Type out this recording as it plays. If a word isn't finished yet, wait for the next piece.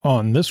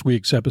On this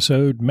week's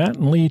episode, Matt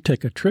and Lee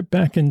take a trip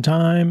back in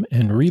time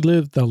and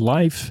relive the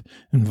life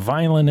and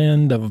violent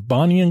end of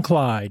Bonnie and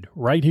Clyde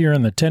right here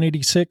on the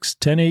 1086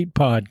 108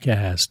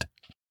 podcast.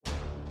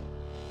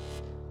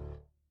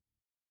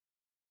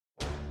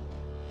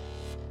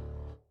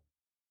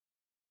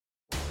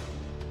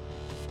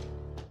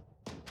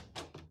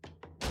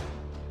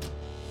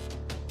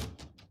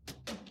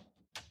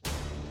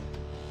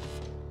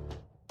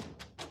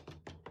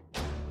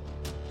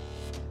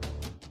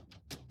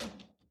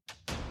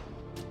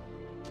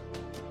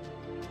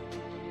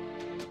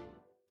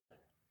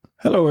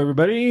 Hello,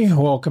 everybody.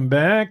 Welcome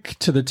back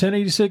to the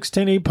 1086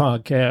 108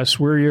 podcast.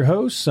 We're your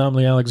hosts. I'm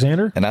Lee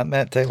Alexander. And I'm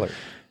Matt Taylor.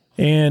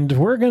 And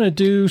we're going to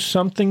do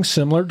something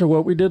similar to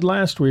what we did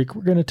last week.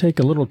 We're going to take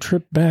a little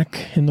trip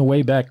back in the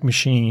Wayback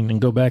Machine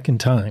and go back in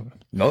time.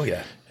 Oh,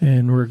 yeah.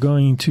 And we're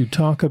going to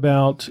talk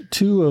about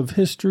two of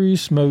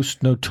history's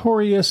most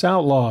notorious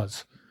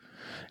outlaws.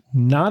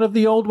 Not of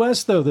the Old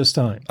West, though, this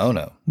time. Oh,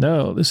 no.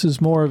 No, this is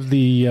more of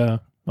the...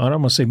 I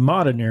don't want to say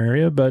modern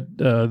era, but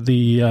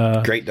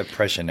the... Great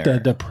Depression era. The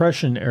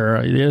Depression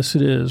era. Yes,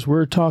 it is.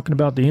 We're talking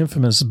about the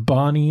infamous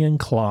Bonnie and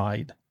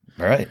Clyde.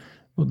 All right.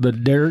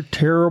 The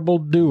terrible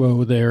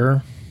duo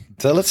there.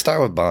 So let's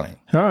start with Bonnie.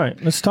 All right.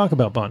 Let's talk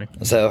about Bonnie.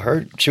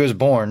 So she was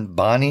born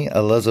Bonnie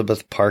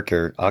Elizabeth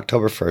Parker,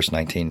 October 1st,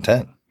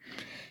 1910,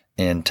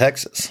 in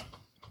Texas.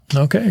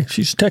 Okay.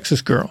 She's a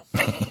Texas girl.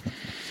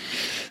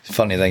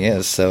 Funny thing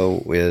is,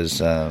 so is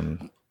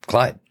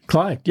Clyde.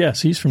 Clyde,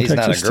 yes, he's from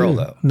Texas. He's not a girl, too.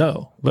 though.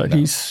 No, but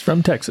he's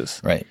from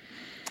Texas. Right.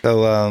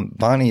 So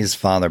Bonnie's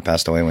father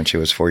passed away when she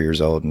was 4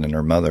 years old, and then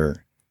her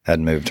mother had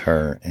moved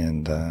her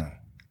and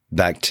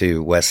back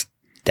to West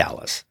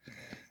Dallas.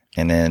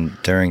 And then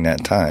during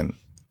that time,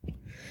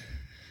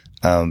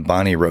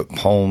 Bonnie wrote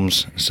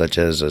poems such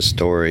as A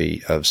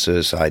Story of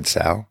Suicide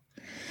Sal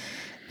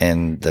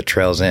and The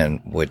Trail's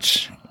End,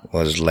 which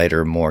was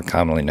later more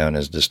commonly known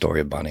as The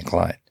Story of Bonnie and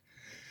Clyde.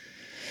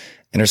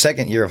 In her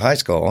second year of high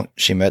school,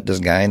 she met this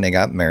guy and they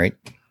got married.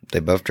 They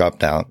both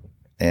dropped out,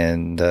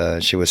 and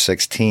she was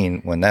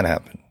 16 when that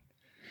happened.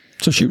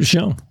 So she was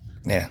young.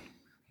 Yeah.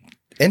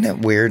 Isn't it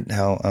weird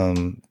how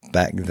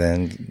back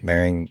then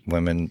marrying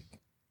women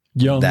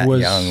young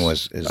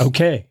was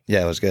okay?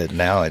 Yeah, it was good.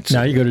 Now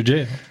you go to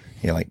jail.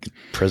 Like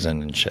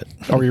prison and shit.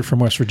 Or you're from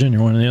West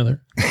Virginia, one or the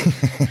other.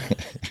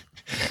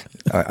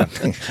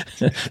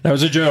 That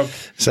was a joke.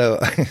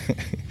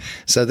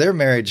 So their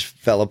marriage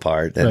fell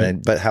apart,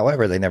 and right.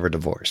 However, they never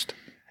divorced.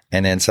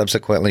 And then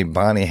subsequently,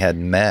 Bonnie had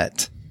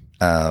met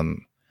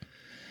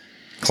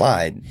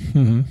Clyde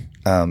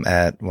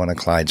at one of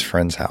Clyde's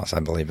friends' house, I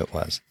believe it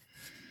was.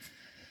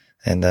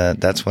 And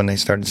that's when they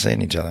started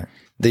seeing each other.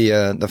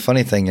 The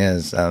funny thing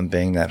is,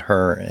 being that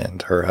her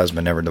and her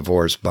husband never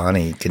divorced,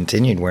 Bonnie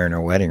continued wearing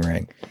her wedding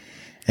ring.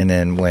 And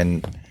then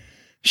when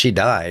she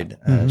died,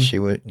 she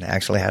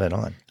actually had it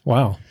on.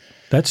 Wow.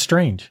 That's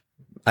strange.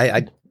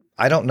 I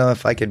don't know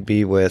if I could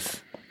be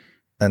with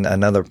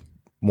another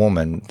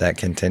woman that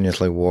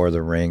continuously wore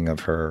the ring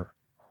of her.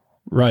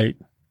 Right.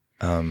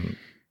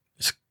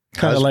 It's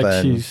kind of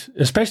like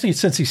especially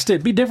since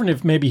it'd be different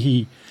if maybe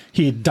he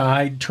had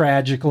died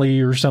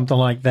tragically or something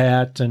like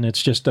that, and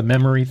it's just a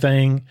memory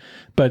thing.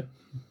 But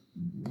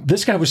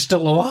this guy was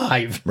still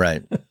alive.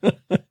 Right.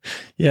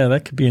 Yeah,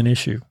 that could be an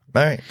issue.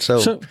 All right.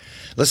 So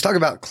let's talk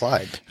about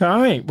Clyde. All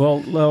right.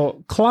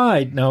 Well,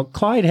 Clyde. Now,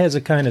 Clyde has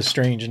a kind of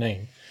strange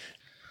name.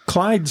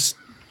 Clyde's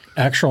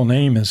actual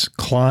name is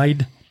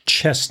Clyde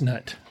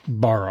Chestnut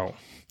Barrow.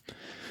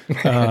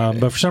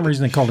 But for some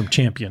reason, they called him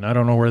Champion. I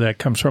don't know where that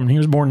comes from. He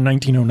was born in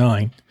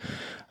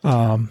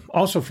 1909,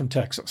 also from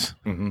Texas.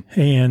 Mm-hmm.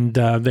 And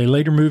they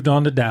later moved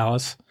on to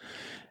Dallas.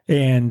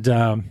 And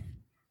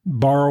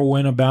Barrow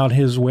went about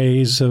his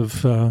ways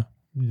of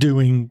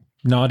doing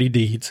naughty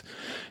deeds.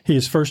 He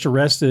was first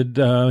arrested.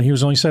 He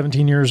was only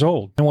 17 years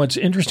old. And what's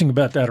interesting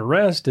about that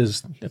arrest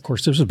is, of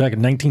course, this was back in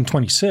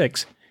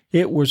 1926.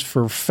 It was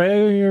for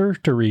failure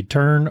to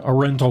return a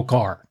rental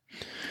car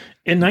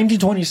in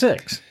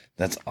 1926.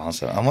 That's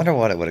awesome. I wonder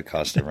what it would have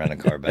cost to rent a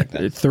car back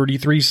then.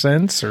 33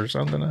 cents or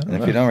something. I don't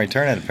know. If you don't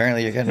return it,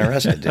 apparently you're getting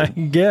arrested, dude. I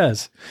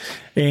guess.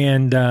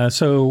 And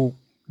so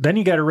then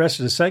he got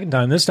arrested a second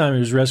time. This time he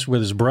was arrested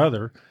with his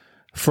brother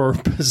for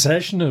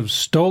possession of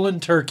stolen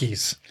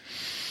turkeys.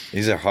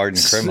 These are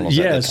hardened criminals.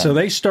 Yeah, so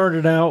they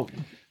started out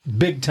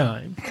big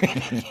time.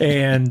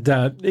 And,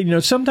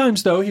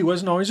 sometimes, though, he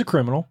wasn't always a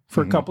criminal.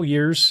 For a couple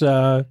years,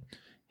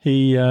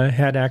 he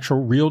had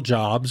actual real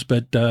jobs,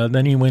 but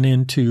then he went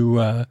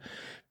into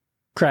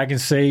cracking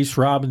safes,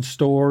 robbing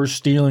stores,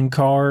 stealing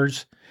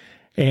cars.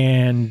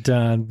 And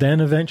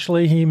then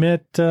eventually he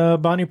met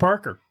Bonnie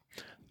Parker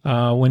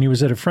when he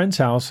was at a friend's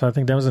house. I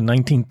think that was in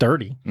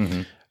 1930.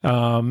 Mm-hmm.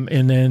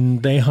 And then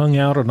they hung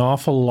out an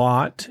awful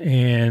lot,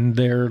 and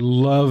their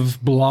love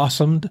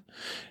blossomed.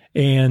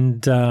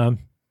 And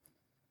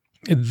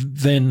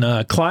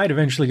then Clyde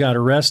eventually got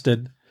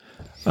arrested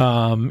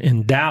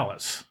in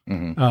Dallas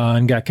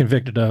and got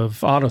convicted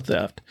of auto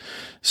theft.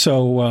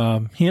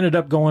 So he ended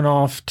up going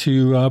off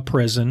to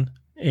prison,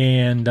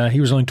 and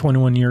he was only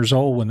 21 years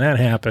old when that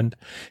happened.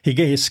 He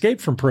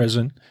escaped from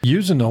prison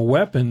using a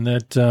weapon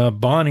that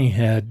Bonnie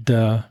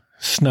had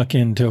snuck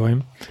into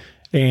him,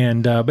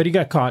 and but he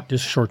got caught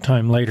just a short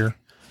time later.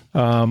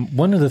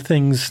 One of the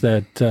things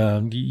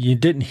that you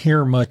didn't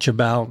hear much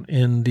about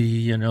in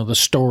the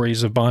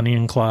stories of Bonnie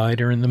and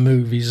Clyde or in the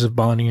movies of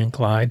Bonnie and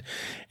Clyde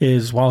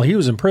is while he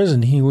was in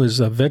prison, he was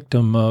a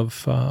victim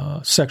of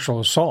sexual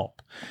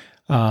assault.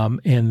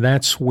 And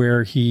that's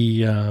where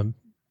he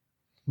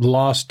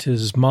lost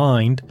his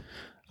mind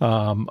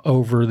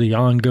over the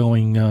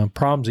ongoing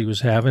problems he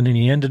was having. And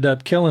he ended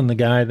up killing the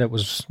guy that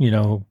was,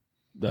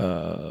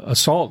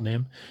 assaulting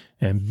him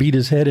and beat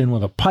his head in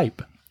with a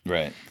pipe.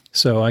 Right.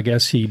 So I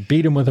guess he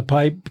beat him with a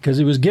pipe because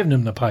he was giving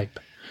him the pipe.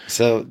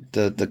 So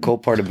the cool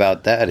part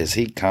about that is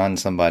he conned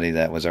somebody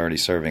that was already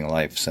serving a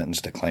life sentence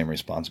to claim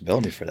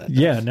responsibility for that.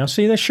 Yeah. Now,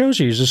 see, that shows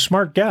you he's a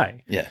smart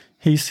guy. Yeah.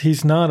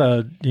 He's not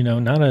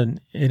not an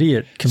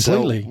idiot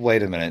completely. So,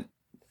 wait a minute.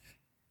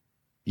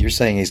 You're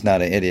saying he's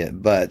not an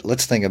idiot, but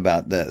let's think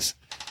about this.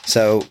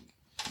 So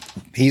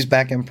he's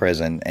back in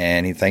prison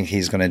and he thinks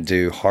he's going to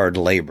do hard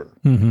labor.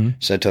 Mm-hmm.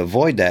 So to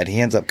avoid that, he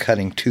ends up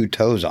cutting 2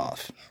 toes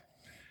off.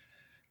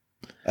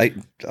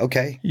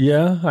 Okay.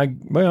 Yeah.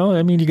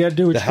 You got to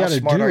do what you got to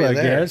do, I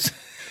guess.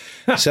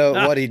 So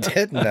what he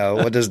didn't know,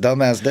 what this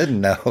dumbass didn't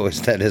know,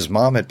 is that his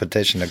mom had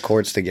petitioned the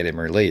courts to get him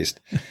released.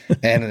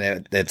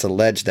 And it's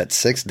alleged that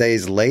 6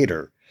 days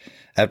later,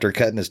 after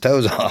cutting his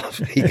toes off,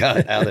 he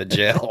got out of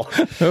jail.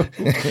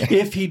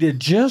 If he'd have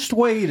just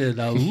waited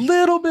a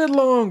little bit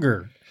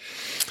longer.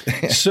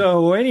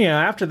 So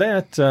anyhow, after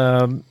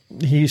that,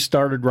 he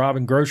started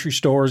robbing grocery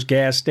stores,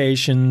 gas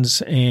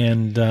stations,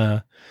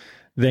 and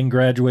then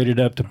graduated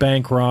up to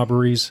bank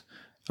robberies.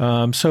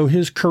 So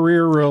his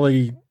career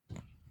really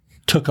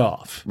took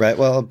off. Right.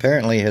 Well,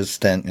 apparently his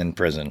stint in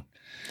prison,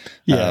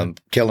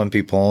 killing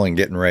people and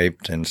getting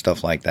raped and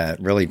stuff like that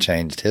really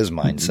changed his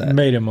mindset.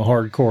 Made him a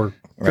hardcore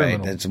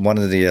criminal. Right. It's one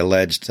of the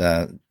alleged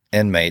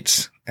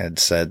inmates had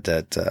said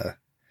that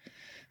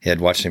he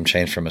had watched him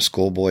change from a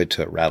schoolboy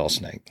to a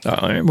rattlesnake.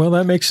 Well,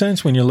 that makes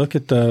sense when you look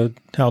at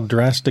how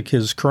drastic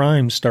his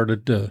crimes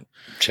started to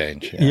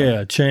change.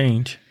 Yeah,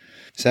 change.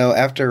 So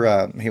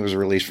after he was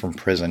released from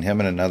prison,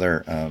 him and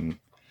another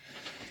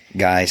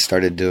guy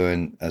started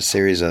doing a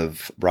series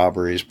of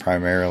robberies,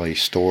 primarily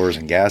stores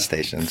and gas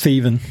stations.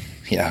 Thieving.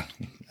 Yeah.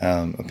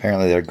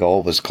 Apparently their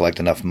goal was collect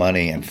enough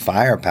money and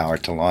firepower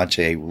to launch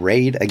a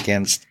raid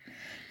against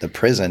the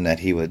prison that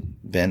he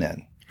had been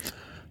in.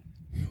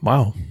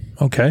 Wow.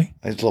 Okay.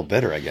 He's a little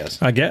bitter, I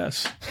guess.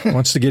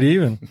 Wants to get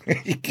even.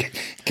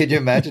 Could you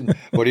imagine?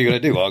 What are you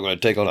going to do? Well, I'm going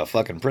to take on a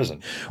fucking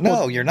prison.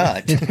 No, you're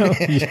not. No,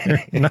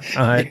 you're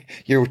not.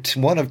 You're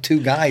one of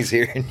 2 guys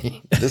here.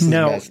 This is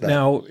messed up.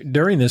 Now,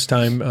 during this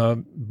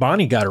time,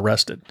 Bonnie got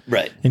arrested.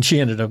 Right. And she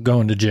ended up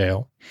going to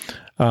jail.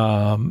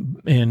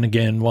 And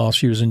again, while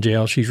she was in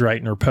jail, she's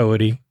writing her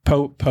poetry.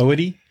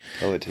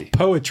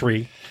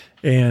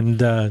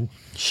 And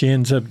she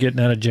ends up getting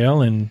out of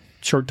jail, and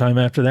short time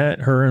after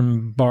that, her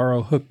and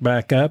Barrow hook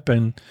back up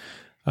and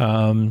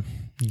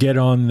get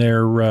on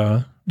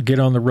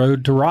the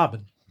road to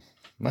robbing.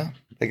 Well,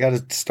 they got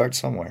to start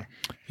somewhere.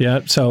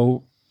 Yeah.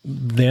 So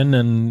then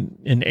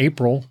in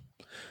April,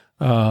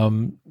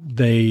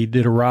 they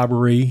did a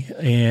robbery,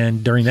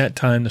 and during that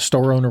time, the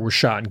store owner was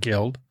shot and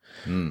killed.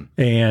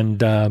 And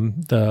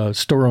the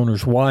store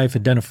owner's wife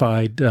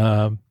identified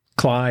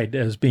Clyde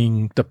as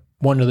being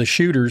one of the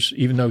shooters,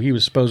 even though he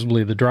was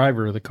supposedly the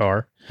driver of the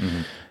car.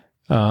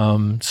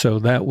 Mm-hmm. So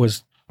that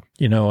was,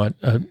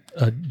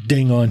 a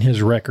ding on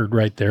his record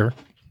right there.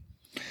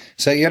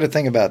 So you got to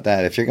think about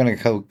that. If you're going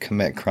to go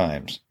commit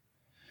crimes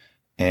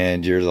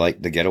and you're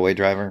like the getaway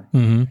driver,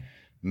 mm-hmm.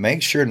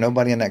 make sure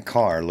nobody in that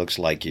car looks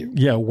like you.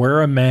 Yeah,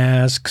 wear a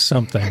mask,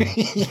 something.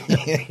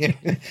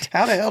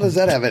 How the hell does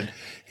that happen?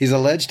 He's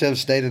alleged to have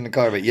stayed in the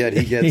car, but yet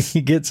he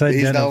gets identified.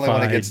 He's the only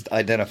one that gets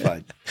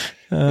identified.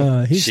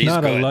 He's She's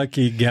not good. A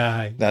lucky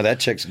guy. No, that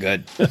chick's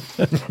good.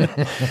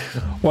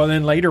 Well,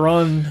 then later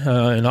on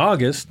in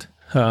August,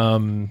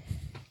 Clyde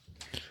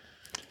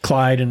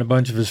and a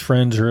bunch of his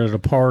friends are at a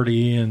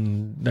party,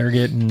 and they're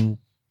getting,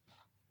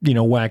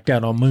 whacked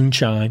out on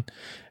moonshine.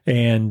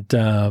 And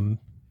the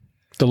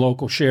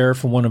local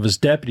sheriff and one of his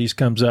deputies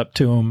comes up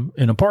to him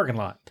in a parking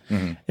lot.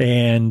 Mm-hmm.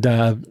 And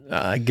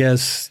I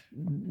guess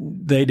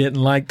they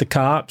didn't like the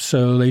cops,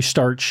 so they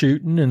start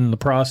shooting. And in the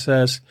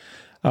process,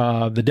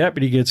 the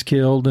deputy gets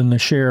killed and the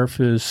sheriff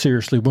is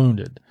seriously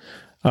wounded.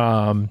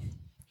 And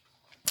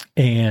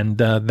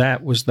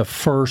that was the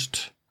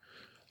first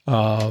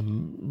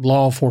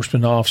law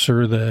enforcement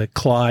officer that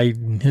Clyde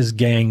and his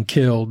gang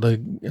killed. The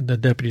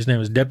deputy's name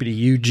was Deputy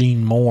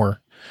Eugene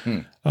Moore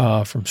from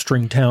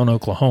Stringtown,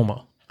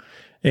 Oklahoma.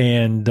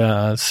 And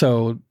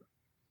so,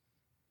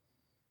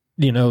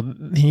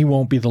 he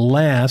won't be the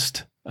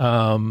last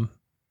law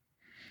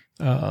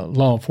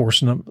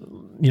enforcement,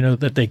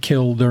 that they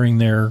killed during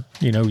their,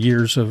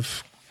 years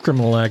of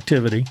criminal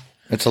activity.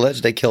 It's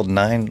alleged they killed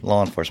 9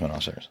 law enforcement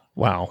officers.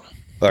 Wow.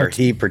 Or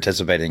he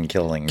participated in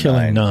killing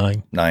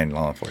 9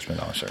 law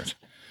enforcement officers.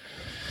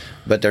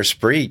 But their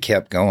spree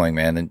kept going,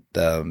 man.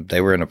 And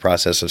they were in the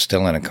process of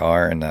stealing a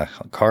car, and the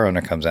car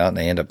owner comes out, and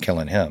they end up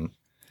killing him.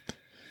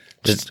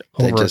 Just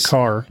over a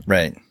car.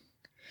 Right.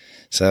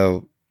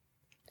 So,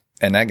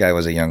 and that guy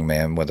was a young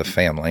man with a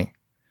family,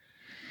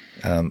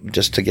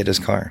 just to get his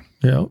car.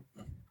 Yeah.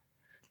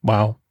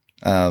 Wow.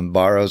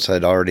 Barrows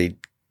had already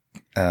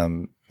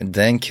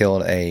then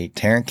killed a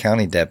Tarrant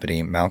County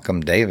deputy,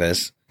 Malcolm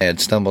Davis, had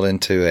stumbled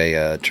into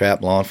a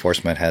trap law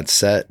enforcement had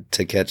set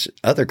to catch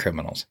other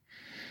criminals.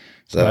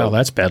 So, wow,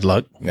 that's bad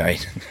luck.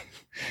 Right.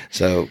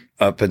 So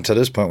up until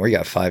this point, we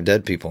got 5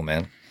 dead people,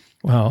 man.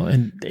 Wow.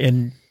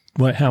 And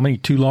what, how many?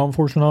 2 law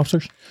enforcement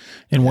officers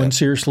and one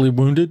seriously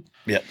wounded?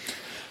 Yep.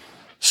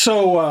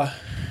 So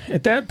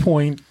at that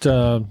point,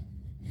 the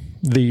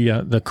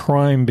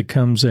crime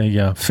becomes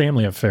a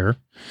family affair.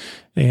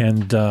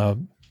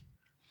 And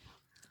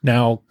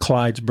now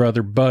Clyde's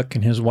brother Buck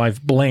and his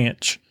wife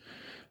Blanche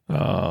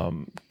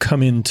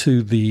come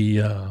into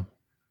the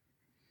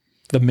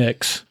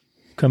mix,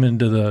 come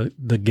into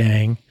the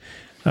gang.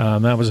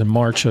 That was in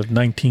March of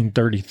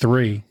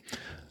 1933.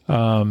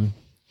 And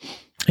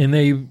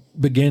they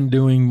began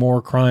doing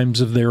more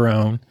crimes of their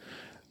own.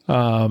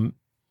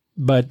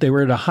 But they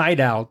were at a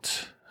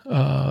hideout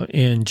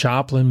in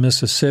Joplin,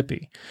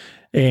 Mississippi.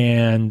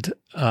 And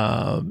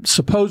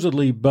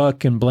supposedly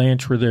Buck and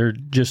Blanche were there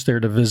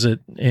to visit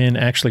and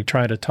actually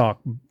try to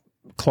talk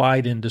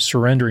Clyde into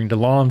surrendering to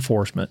law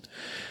enforcement.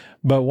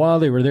 But while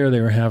they were there,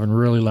 they were having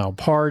really loud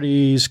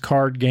parties,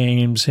 card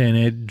games, and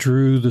it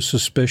drew the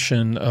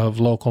suspicion of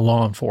local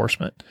law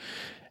enforcement.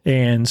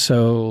 And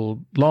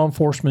so law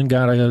enforcement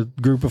got a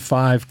group of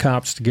 5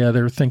 cops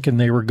together thinking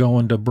they were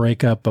going to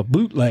break up a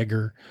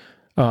bootlegger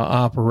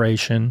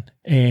operation.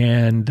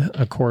 And,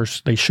 of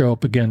course, they show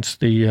up against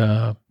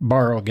the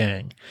Barrow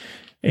gang.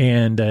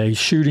 And a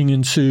shooting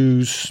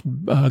ensues,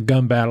 a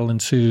gun battle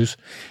ensues.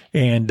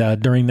 And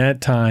during that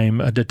time,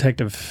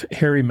 Detective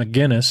Harry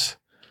McGinnis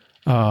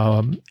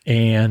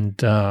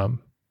and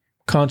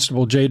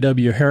Constable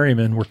J.W.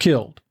 Harriman were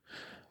killed.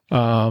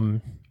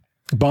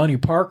 Bonnie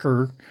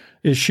Parker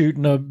is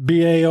shooting a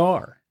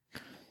BAR.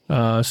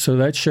 So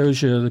that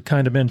shows you the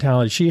kind of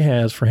mentality she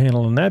has for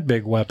handling that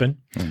big weapon.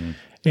 Mm-hmm.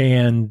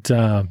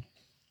 And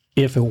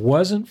if it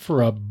wasn't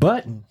for a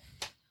button,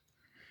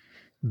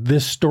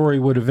 this story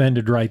would have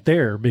ended right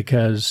there,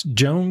 because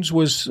Jones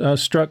was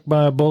struck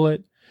by a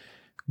bullet,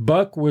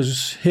 Buck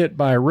was hit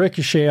by a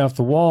ricochet off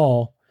the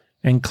wall,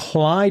 and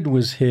Clyde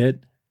was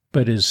hit,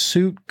 but his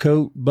suit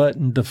coat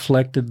button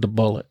deflected the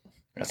bullet.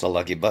 That's a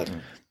lucky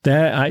button.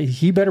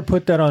 He better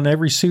put that on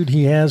every suit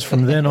he has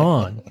from then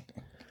on.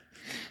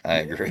 I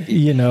agree.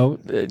 You know,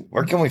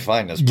 where can we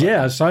find this button?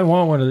 Yes, I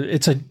want one of.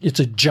 It's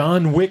a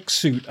John Wick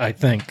suit, I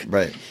think.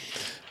 Right.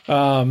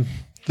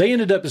 They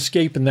ended up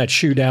escaping that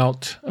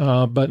shootout,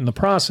 but in the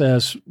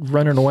process,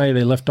 running away,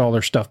 they left all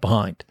their stuff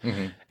behind.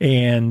 Mm-hmm.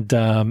 And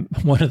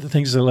one of the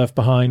things they left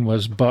behind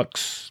was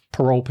Buck's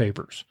parole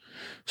papers.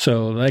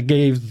 So that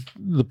gave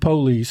the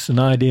police an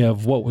idea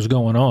of what was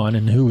going on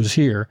and who was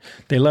here.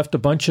 They left a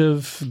bunch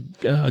of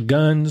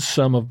guns,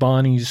 some of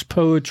Bonnie's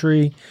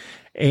poetry,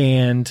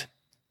 and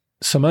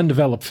some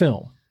undeveloped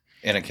film.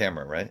 And a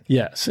camera, right?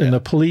 Yes. And the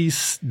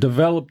police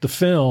developed the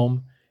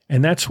film,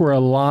 and that's where a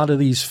lot of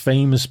these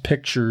famous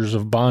pictures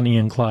of Bonnie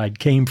and Clyde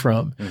came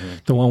from. Mm-hmm.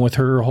 The one with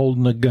her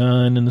holding a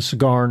gun and the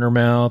cigar in her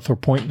mouth, or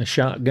pointing the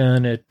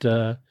shotgun at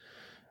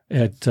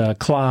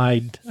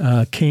Clyde,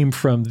 came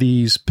from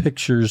these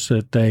pictures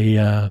that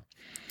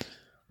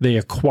they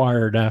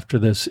acquired after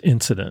this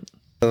incident.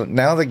 So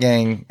now the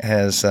gang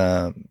has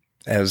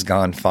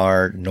gone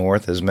far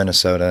north as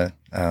Minnesota,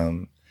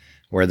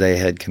 where they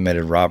had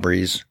committed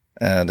robberies.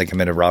 They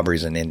committed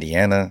robberies in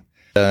Indiana.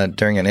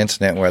 During an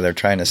incident where they're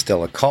trying to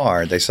steal a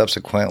car, they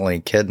subsequently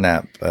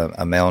kidnapped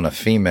a male and a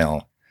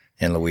female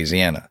in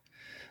Louisiana.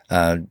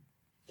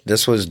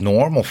 This was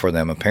normal for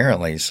them,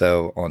 apparently.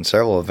 So on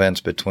several events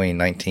between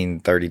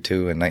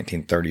 1932 and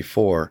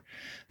 1934,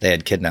 they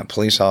had kidnapped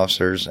police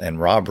officers and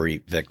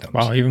robbery victims.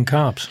 Wow, even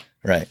cops.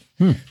 Right.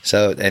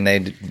 So, and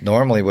they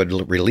normally would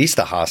release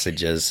the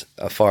hostages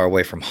far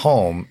away from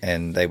home,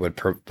 and they would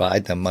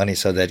provide them money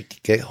so they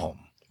could get home.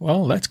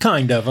 Well, that's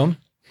kind of them.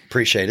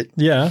 Appreciate it.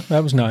 Yeah,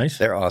 that was nice.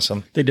 They're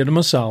awesome. They did them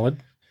a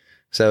solid.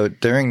 So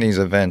during these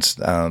events,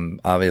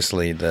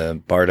 obviously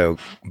the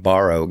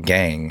Barrow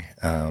gang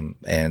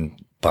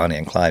and Bonnie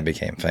and Clyde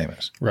became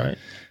famous. Right.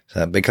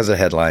 So because of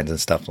headlines and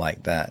stuff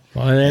like that.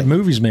 Well, they had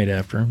movies made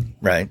after them.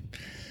 Right.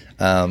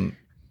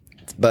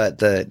 But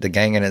the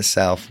gang in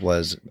itself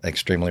was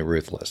extremely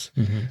ruthless.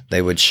 Mm-hmm.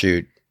 They would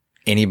shoot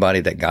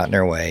anybody that got in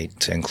their way,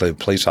 to include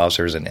police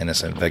officers and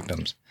innocent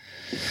victims.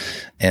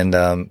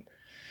 And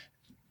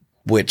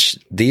which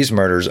these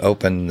murders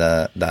opened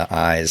the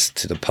eyes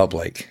to the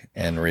public,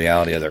 and the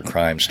reality of their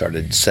crime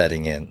started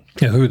setting in.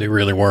 Yeah, who they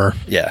really were.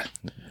 Yeah.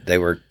 They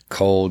were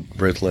cold,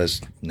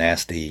 ruthless,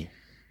 nasty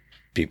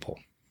people.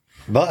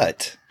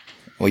 But,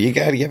 well, you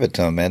got to give it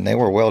to them, man. They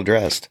were well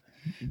dressed.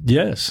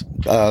 Yes.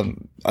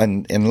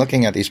 And in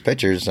looking at these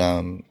pictures,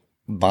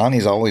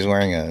 Bonnie's always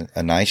wearing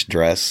a nice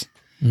dress.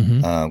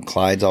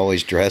 Clyde's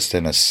always dressed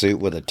in a suit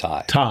with a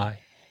tie.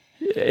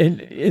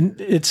 And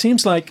it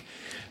seems like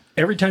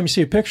every time you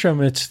see a picture of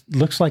him, it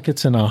looks like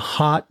it's in a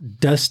hot,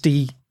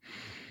 dusty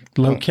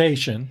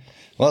location.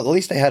 Well, at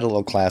least they had a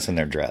little class in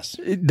their dress.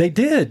 They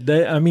did.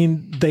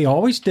 They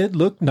always did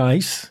look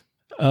nice.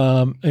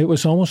 It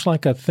was almost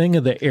like a thing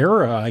of the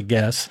era, I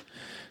guess,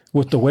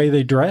 with the way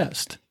they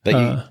dressed. But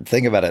you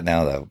think about it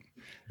now, though.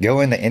 Go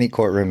into any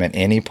courtroom in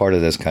any part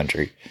of this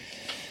country,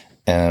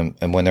 and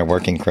when they're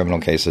working criminal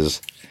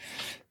cases,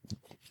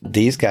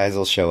 these guys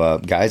will show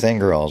up, guys and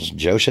girls,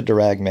 Joshua the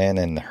Ragman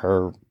and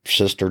her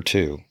sister,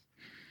 too.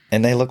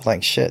 And they look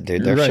like shit,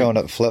 dude. They're showing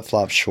up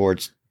flip-flop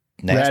shorts,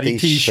 nasty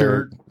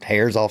shirt,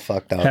 hair's all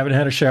fucked up. Haven't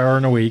had a shower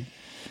in a week.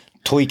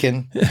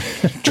 Tweaking,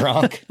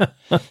 drunk.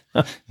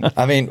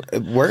 I mean,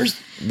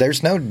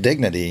 there's no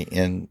dignity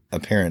in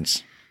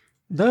appearance.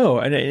 No,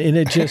 and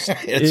it just...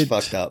 it's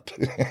fucked up.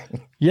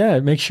 Yeah,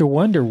 it makes you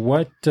wonder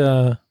what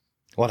happened.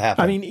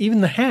 I mean,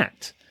 even the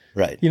hat.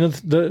 Right. You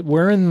know,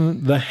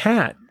 wearing the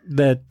hat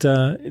that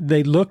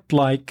they looked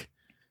like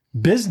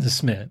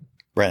businessmen.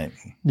 Right.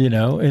 You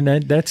know, and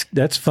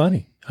that's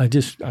funny. I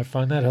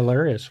find that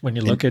hilarious when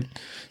you look at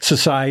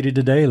society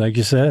today, like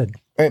you said.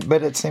 Right,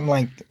 but it seemed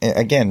like,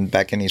 again,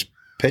 back in these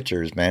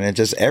pictures, man, it's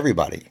just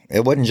everybody.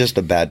 It wasn't just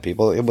the bad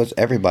people. It was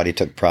everybody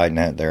took pride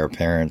in their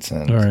appearance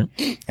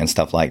and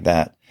stuff like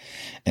that.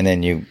 And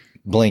then you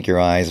blink your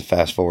eyes,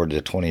 fast forward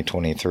to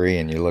 2023,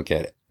 and you look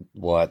at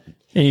what?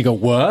 And you go,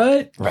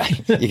 what?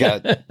 Right. You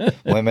got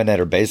women that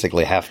are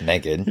basically half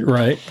naked.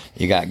 Right.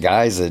 You got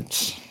guys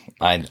that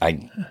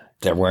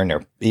they're wearing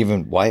their,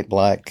 even white,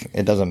 black,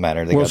 it doesn't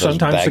matter. They got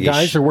sometimes the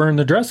guys are wearing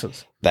the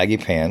dresses. Baggy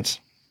pants.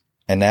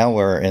 And now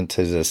we're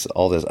into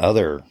all this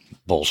other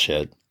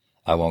bullshit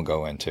I won't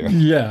go into.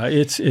 Yeah,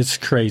 it's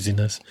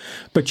craziness.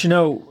 But, you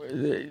know,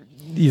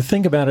 you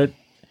think about it,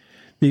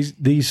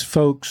 these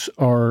folks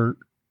are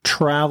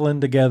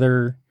traveling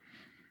together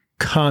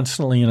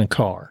constantly in a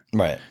car.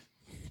 Right.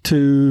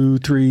 2,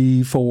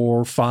 3,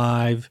 4,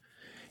 5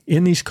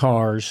 in these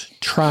cars,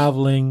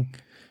 traveling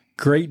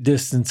great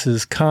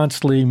distances,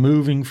 constantly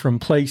moving from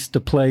place to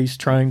place,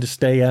 trying to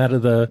stay out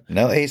of the...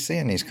 No AC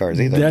in these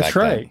cars either. That's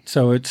right. Then.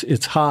 So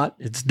it's hot,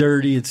 it's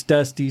dirty, it's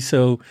dusty,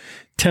 so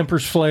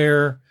tempers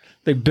flare,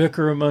 they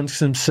bicker amongst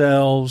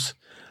themselves,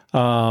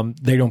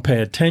 they don't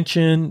pay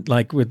attention.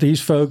 Like with these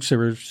folks, there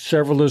were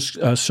several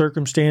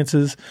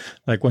circumstances.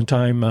 Like one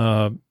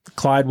time,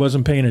 Clyde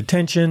wasn't paying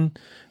attention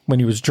when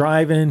he was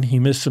driving. He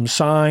missed some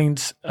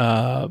signs,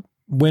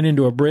 went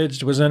into a bridge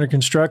that was under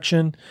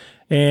construction,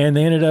 and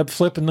they ended up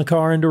flipping the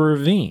car into a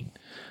ravine.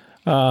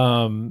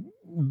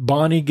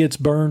 Bonnie gets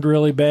burned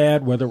really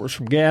bad, whether it was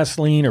from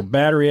gasoline or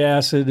battery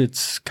acid.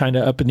 It's kind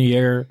of up in the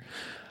air.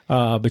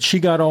 But she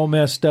got all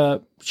messed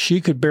up.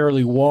 She could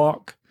barely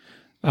walk.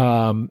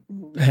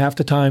 Half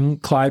the time,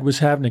 Clyde was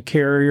having to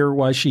carry her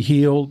while she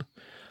healed.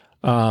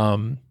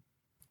 During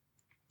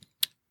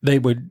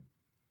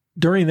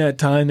that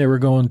time, they were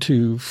going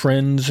to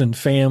friends and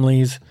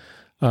families,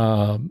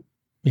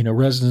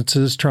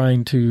 residences,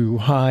 trying to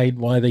hide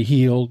why they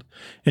healed.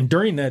 And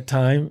during that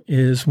time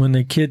is when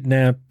they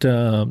kidnapped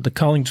the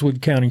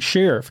Collingswood County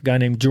Sheriff, a guy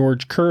named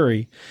George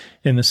Curry,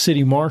 and the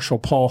city marshal,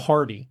 Paul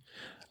Hardy.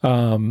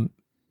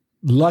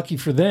 Lucky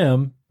for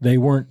them, they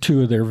weren't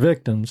two of their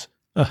victims.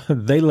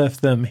 They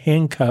left them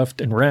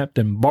handcuffed and wrapped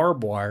in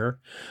barbed wire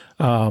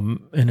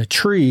in a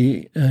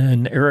tree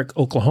in Eric,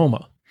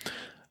 Oklahoma.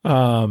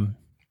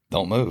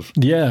 Don't move.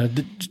 Yeah,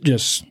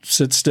 just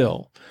sit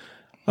still.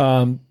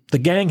 The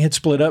gang had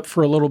split up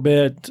for a little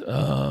bit.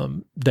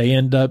 They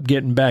end up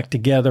getting back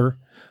together,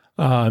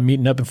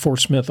 meeting up in Fort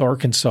Smith,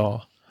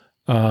 Arkansas,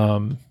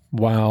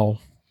 while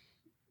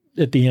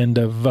at the end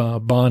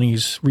of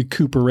Bonnie's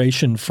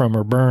recuperation from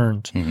her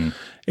burns. Mm-hmm.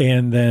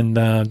 And then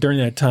during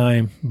that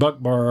time,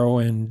 Buck Barrow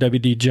and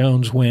W.D.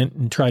 Jones went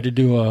and tried to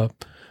do a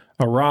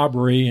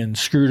robbery and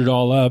screwed it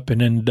all up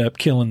and ended up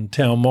killing the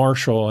town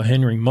marshal,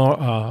 Henry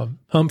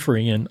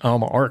Humphrey, in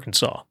Alma,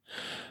 Arkansas.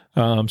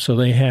 So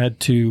they had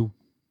to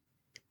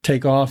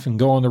take off and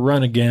go on the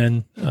run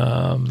again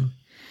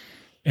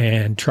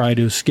and try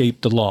to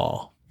escape the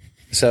law.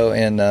 So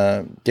in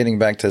getting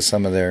back to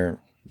some of their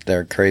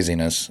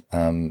craziness,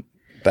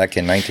 back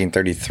in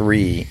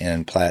 1933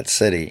 in Platte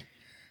City,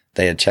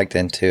 they had checked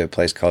into a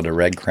place called the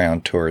Red Crown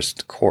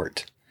Tourist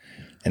Court.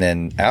 And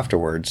then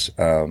afterwards,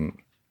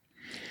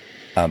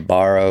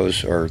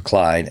 Barrows or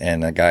Clyde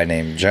and a guy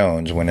named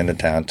Jones went into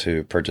town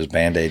to purchase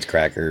Band-Aids,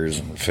 crackers,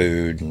 and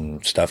food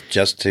and stuff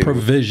just to...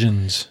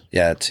 Provisions.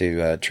 Yeah,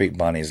 to treat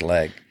Bonnie's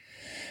leg.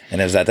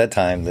 And it was at that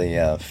time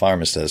the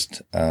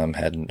pharmacist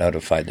had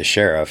notified the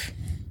sheriff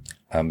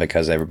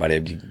because everybody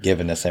had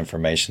given this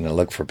information to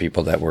look for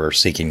people that were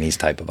seeking these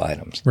type of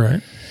items.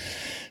 Right.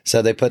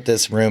 So they put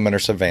this room under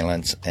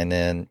surveillance, and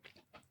then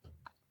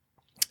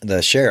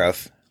the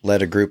sheriff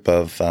led a group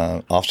of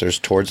officers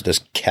towards this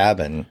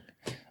cabin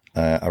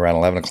around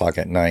 11 o'clock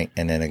at night,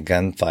 and then a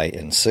gunfight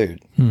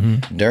ensued.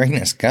 Mm-hmm. During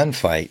this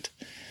gunfight,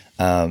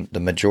 the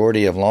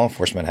majority of law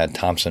enforcement had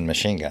Thompson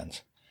machine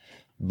guns.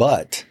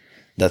 But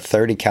the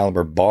 .30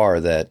 caliber bar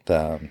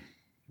that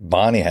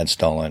Bonnie had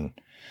stolen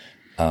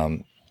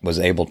was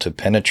able to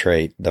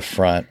penetrate the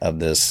front of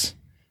this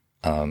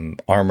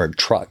armored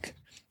truck.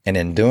 And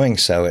in doing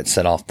so, it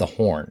set off the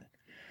horn.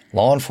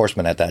 Law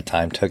enforcement at that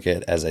time took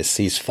it as a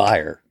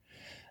ceasefire,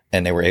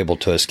 and they were able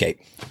to escape.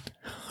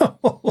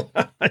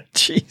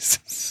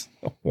 Jesus.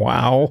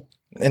 Wow.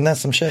 Isn't that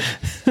some shit?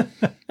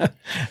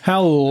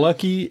 How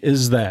lucky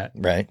is that?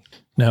 Right.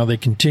 Now, they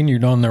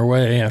continued on their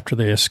way after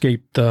they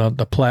escaped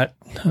the Platte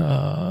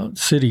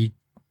City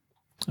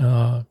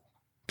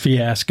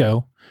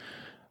fiasco.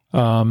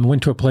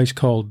 Went to a place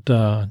called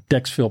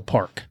Dexfield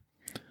Park,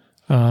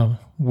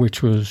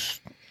 which was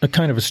a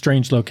kind of a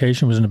strange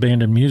location. It was an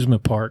abandoned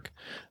amusement park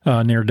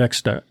near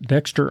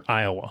Dexter,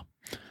 Iowa.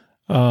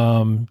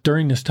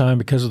 During this time,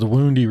 because of the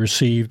wound he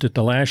received at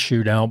the last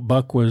shootout,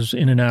 Buck was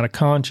in and out of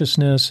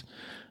consciousness,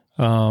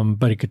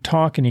 but he could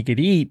talk and he could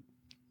eat.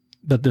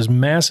 But this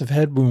massive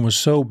head wound was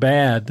so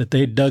bad that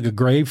they dug a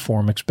grave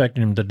for him,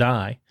 expecting him to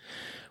die.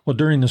 Well,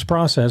 during this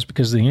process,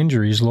 because of the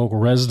injuries, local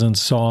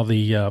residents saw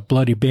the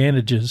bloody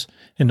bandages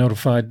and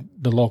notified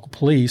the local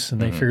police,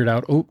 and they figured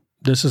out, oh,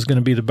 this is going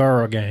to be the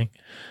Barrow Gang.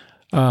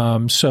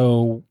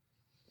 So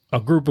a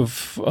group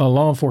of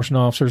law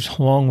enforcement officers,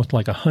 along with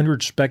like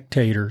 100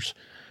 spectators,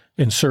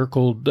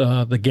 encircled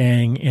the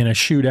gang, and a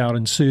shootout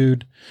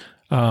ensued.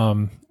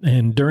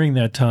 And during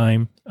that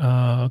time,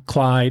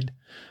 Clyde,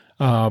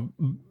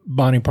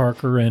 Bonnie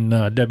Parker,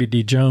 and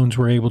W.D. Jones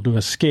were able to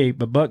escape,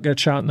 but Buck got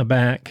shot in the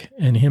back,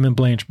 and him and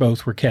Blanche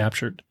both were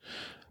captured.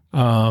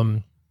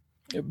 But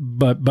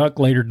Buck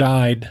later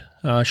died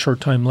a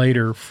short time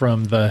later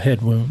from the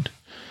head wound.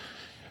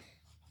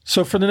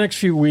 So for the next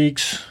few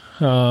weeks,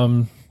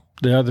 the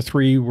other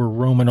three were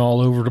roaming all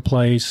over the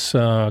place,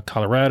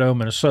 Colorado,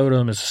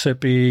 Minnesota,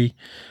 Mississippi,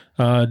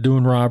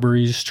 doing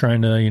robberies,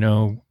 trying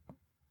to,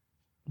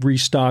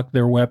 restock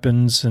their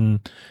weapons, and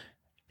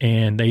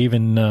they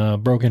even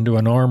broke into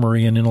an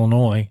armory in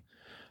Illinois,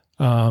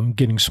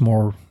 getting some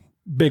more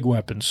big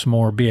weapons, some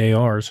more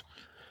BARs.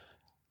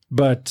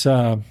 But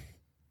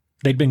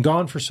they'd been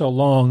gone for so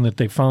long that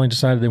they finally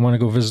decided they want to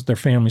go visit their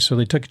family, so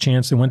they took a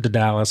chance. They went to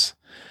Dallas.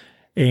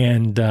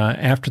 And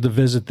after the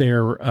visit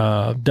there,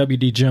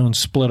 W.D. Jones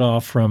split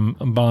off from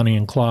Bonnie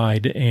and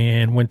Clyde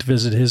and went to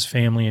visit his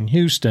family in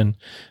Houston,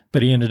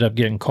 but he ended up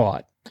getting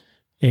caught.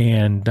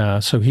 And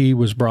so he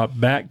was brought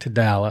back to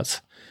Dallas,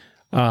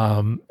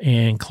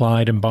 and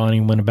Clyde and Bonnie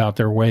went about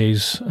their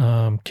ways,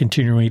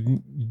 continually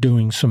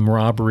doing some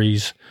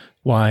robberies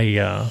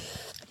while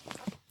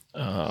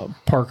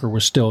Parker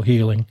was still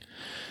healing.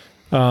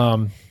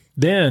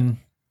 Then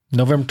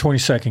November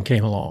 22nd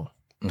came along.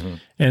 Mm-hmm.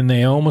 And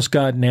they almost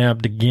got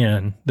nabbed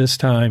again, this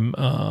time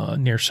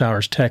near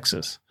Sowers,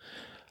 Texas.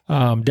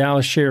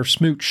 Dallas Sheriff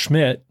Smoot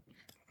Schmidt,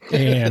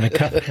 and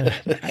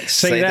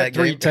say that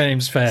three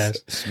times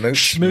fast.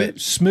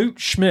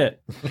 Smoot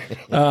Schmidt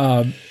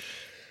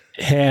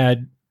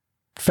had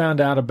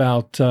found out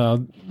about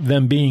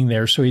them being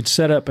there, so he'd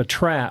set up a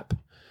trap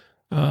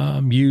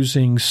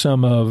using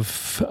some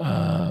of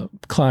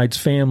Clyde's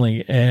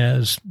family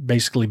as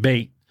basically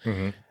bait.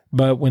 Mm-hmm.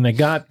 But when they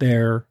got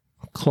there,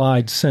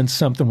 Clyde sensed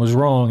something was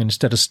wrong, and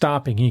instead of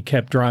stopping, he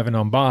kept driving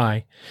on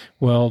by.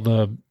 Well,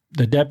 the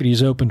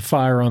deputies opened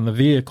fire on the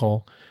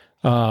vehicle,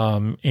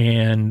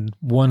 and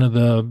one of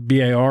the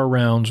BAR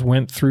rounds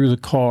went through the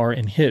car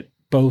and hit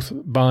both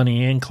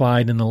Bonnie and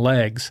Clyde in the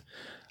legs.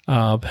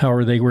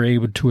 However, they were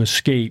able to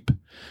escape.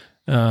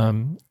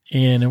 And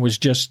it was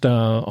just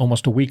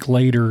almost a week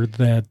later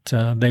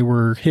that they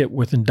were hit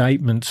with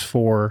indictments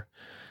for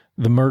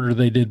the murder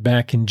they did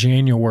back in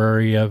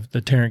January of the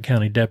Tarrant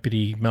County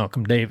deputy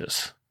Malcolm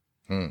Davis.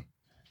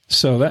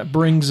 So that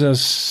brings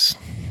us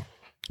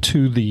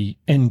to the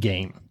end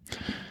game,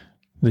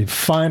 the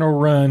final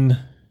run,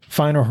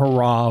 final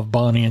hurrah of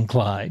Bonnie and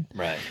Clyde.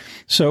 Right.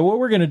 So what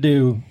we're going to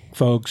do,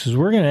 folks, is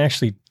we're going to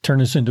actually turn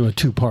this into a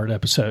two-part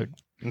episode.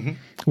 Mm-hmm.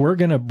 We're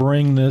going to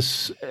bring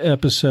this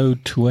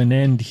episode to an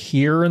end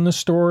here in the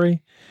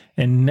story,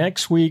 and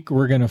next week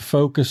we're going to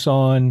focus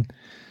on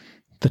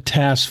the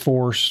task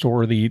force,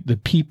 or the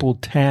people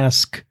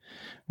tasked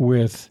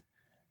with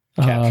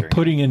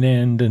putting an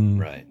end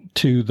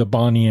to the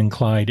Bonnie and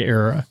Clyde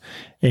era.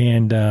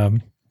 And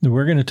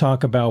we're going to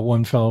talk about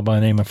one fellow by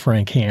the name of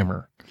Frank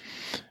Hammer,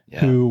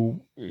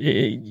 who,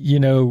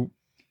 in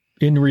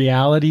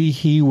reality,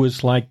 he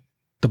was like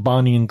the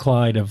Bonnie and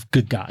Clyde of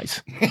good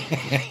guys.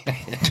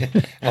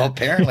 Well,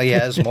 apparently he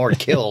has more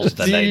kills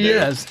than they do.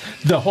 Yes,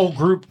 the whole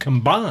group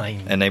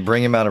combined. And they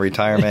bring him out of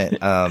retirement.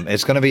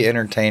 It's going to be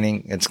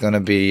entertaining. It's going to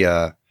be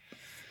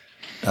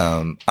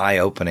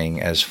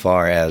eye-opening as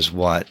far as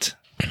what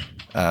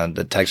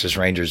the Texas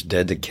Rangers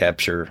did to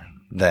capture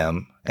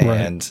them.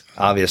 And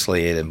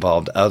obviously it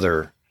involved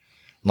other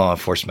law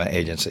enforcement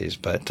agencies.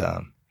 But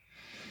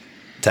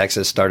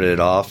Texas started it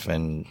off,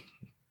 and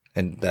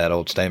that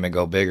old statement,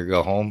 go big or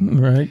go home.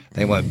 Right.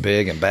 They went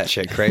big and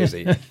batshit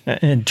crazy.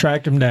 And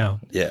tracked them down.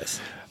 Yes.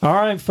 All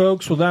right,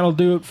 folks. Well, that'll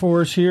do it for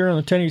us here on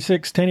the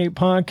 1086 1080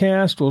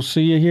 podcast. We'll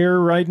see you here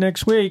right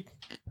next week.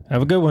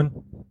 Have a good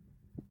one.